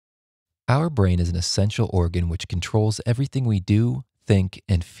Our brain is an essential organ which controls everything we do, think,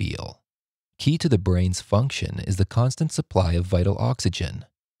 and feel. Key to the brain's function is the constant supply of vital oxygen,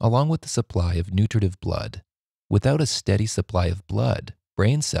 along with the supply of nutritive blood. Without a steady supply of blood,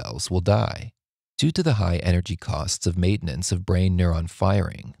 brain cells will die. Due to the high energy costs of maintenance of brain neuron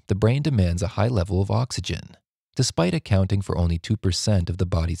firing, the brain demands a high level of oxygen. Despite accounting for only 2% of the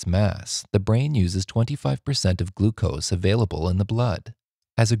body's mass, the brain uses 25% of glucose available in the blood.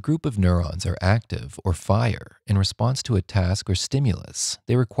 As a group of neurons are active or fire in response to a task or stimulus,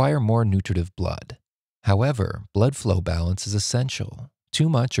 they require more nutritive blood. However, blood flow balance is essential. Too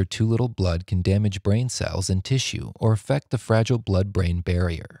much or too little blood can damage brain cells and tissue or affect the fragile blood-brain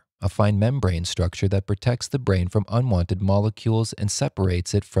barrier, a fine membrane structure that protects the brain from unwanted molecules and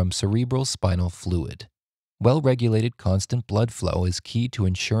separates it from cerebral spinal fluid. Well-regulated constant blood flow is key to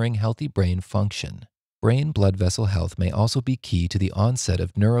ensuring healthy brain function. Brain blood vessel health may also be key to the onset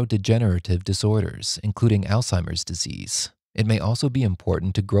of neurodegenerative disorders, including Alzheimer's disease. It may also be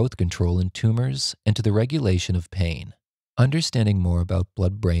important to growth control in tumors and to the regulation of pain. Understanding more about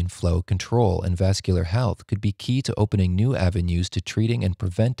blood-brain flow control and vascular health could be key to opening new avenues to treating and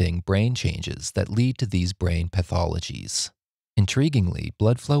preventing brain changes that lead to these brain pathologies. Intriguingly,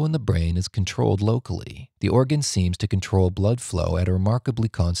 blood flow in the brain is controlled locally. The organ seems to control blood flow at a remarkably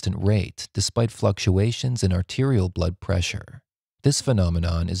constant rate, despite fluctuations in arterial blood pressure. This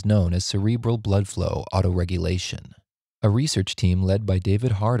phenomenon is known as cerebral blood flow autoregulation. A research team led by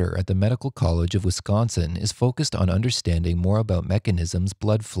David Harder at the Medical College of Wisconsin is focused on understanding more about mechanisms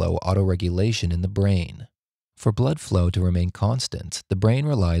blood flow autoregulation in the brain. For blood flow to remain constant, the brain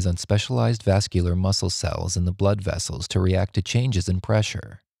relies on specialized vascular muscle cells in the blood vessels to react to changes in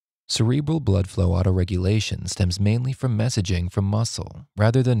pressure. Cerebral blood flow autoregulation stems mainly from messaging from muscle,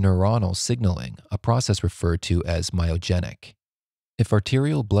 rather than neuronal signaling, a process referred to as myogenic. If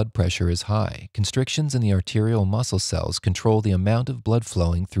arterial blood pressure is high, constrictions in the arterial muscle cells control the amount of blood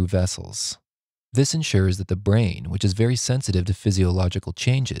flowing through vessels. This ensures that the brain, which is very sensitive to physiological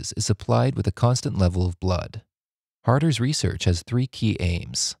changes, is supplied with a constant level of blood. Harder's research has three key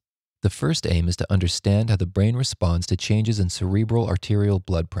aims. The first aim is to understand how the brain responds to changes in cerebral arterial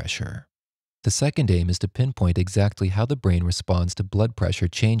blood pressure. The second aim is to pinpoint exactly how the brain responds to blood pressure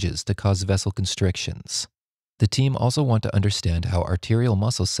changes to cause vessel constrictions. The team also want to understand how arterial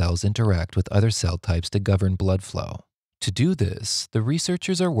muscle cells interact with other cell types to govern blood flow. To do this, the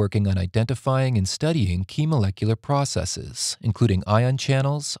researchers are working on identifying and studying key molecular processes, including ion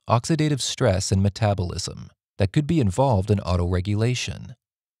channels, oxidative stress, and metabolism, that could be involved in autoregulation.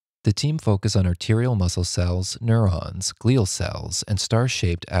 The team focus on arterial muscle cells, neurons, glial cells, and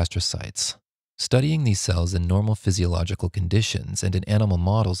star-shaped astrocytes. Studying these cells in normal physiological conditions and in animal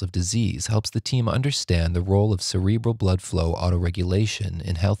models of disease helps the team understand the role of cerebral blood flow autoregulation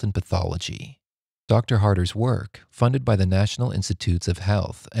in health and pathology. Dr. Harder's work, funded by the National Institutes of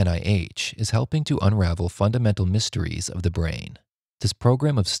Health, NIH, is helping to unravel fundamental mysteries of the brain. This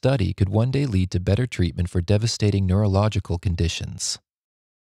program of study could one day lead to better treatment for devastating neurological conditions.